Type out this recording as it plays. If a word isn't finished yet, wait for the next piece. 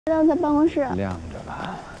亮在办公室。亮着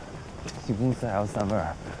吧，进公司还要散味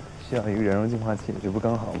儿，需要一个燃油净化器，这不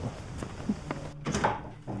刚好吗？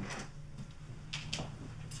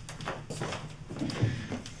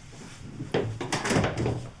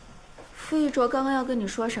傅玉卓刚刚要跟你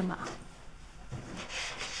说什么？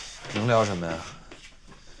能聊什么呀？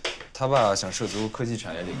他爸想涉足科技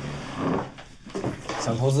产业领域，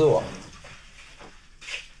想投资我。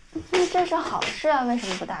那这是好事啊，为什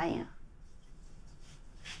么不答应？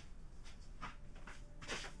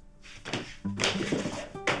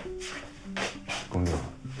公主，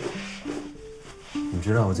你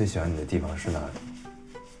知道我最喜欢你的地方是哪里？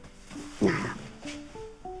哪儿啊？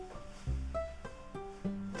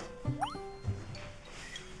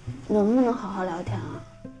能不能好好聊天啊？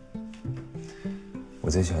我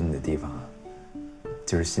最喜欢你的地方，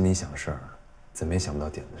就是心里想事儿，怎么也想不到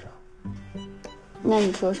点子上。那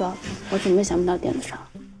你说说，我怎么想不到点子上？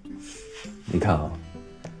你看啊，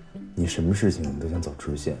你什么事情都想走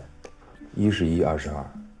直线，1是1，2是2，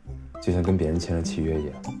就像跟别人签了契约一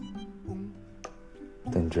样。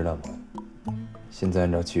但你知道吗？现在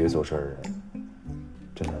按照契约做事儿的人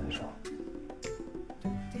真的很少。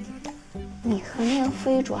你和那个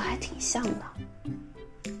傅一卓还挺像的。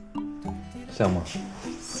像吗？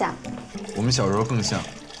像。我们小时候更像。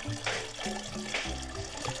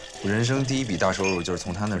我人生第一笔大收入就是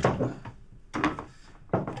从他那儿挣的。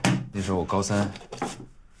那时候我高3，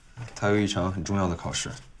他有一场很重要的考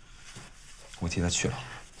试，我替他去了，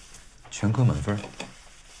全科满分，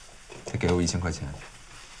他给了我1000块钱。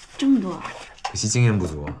这么多？可惜经验不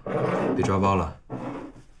足，被抓包了。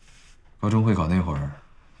高中会考那会儿，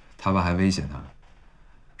他爸还威胁他，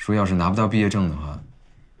说要是拿不到毕业证的话，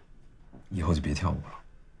以后就别跳舞了。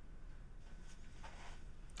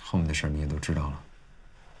后面的事儿你也都知道了。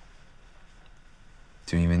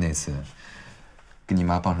就因为那次跟你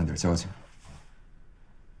妈傍上点交情，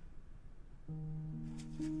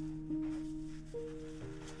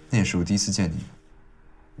那也是我第一次见你。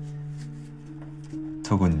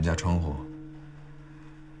透过你们家窗户，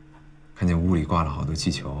看见屋里挂了好多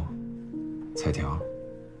气球、彩条，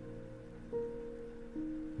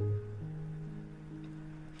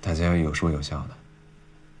大家有说有笑的，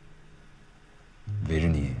围着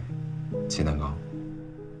你切蛋糕。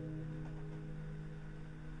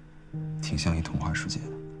挺像一童话世界的。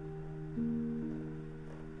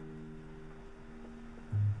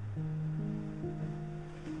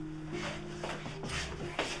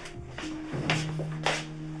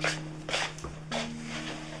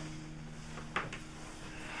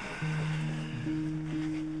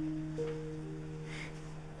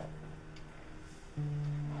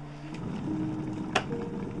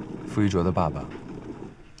傅玉卓的爸爸，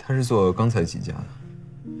他是做钢材起家的，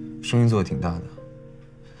生意做得挺大的。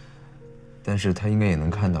但是他应该也能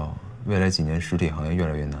看到，未来几年实体行业越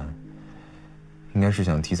来越难，应该是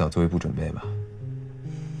想提早做一步准备吧。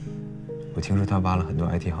我听说他挖了很多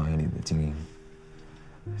IT 行业里的精英，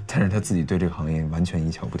但是他自己对这个行业完全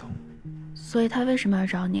一窍不通。所以他为什么要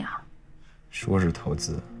找你啊？说是投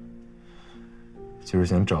资，就是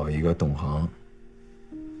想找一个懂行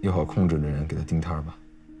又好控制的人给他盯摊儿吧。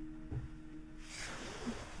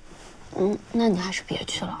那你还是别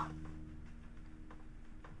去了。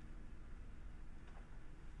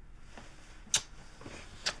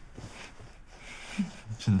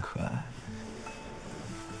真可爱。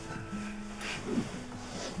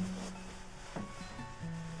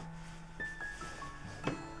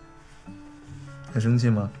还生气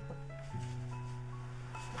吗？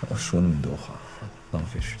我说那么多话，浪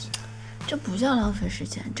费时间。这不叫浪费时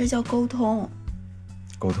间，这叫沟通。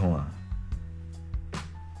沟通啊！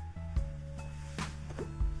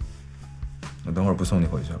我等会儿不送你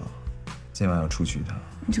回去了，今晚要出去一趟。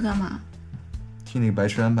你去干嘛？替那个白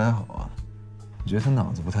痴安排好啊！我觉得他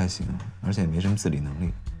脑子不太行，而且也没什么自理能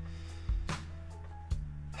力。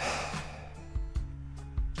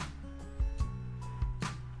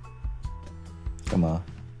干嘛？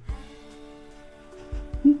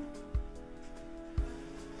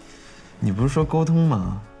你不是说沟通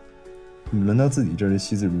吗？你轮到自己这儿就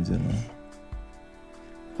惜字如金了。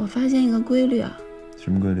我发现一个规律啊。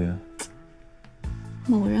什么规律啊？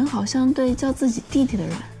某人好像对叫自己弟弟的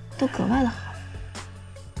人都格外的好。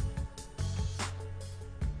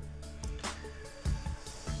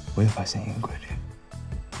我也发现一个规律。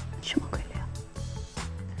什么规律啊？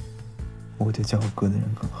我对叫我哥的人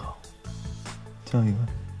更好。叫一个。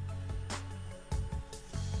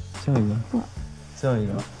叫一个。不。叫一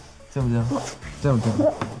个。叫不叫？叫不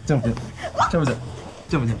叫？叫不叫？叫不叫？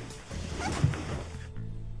叫不叫？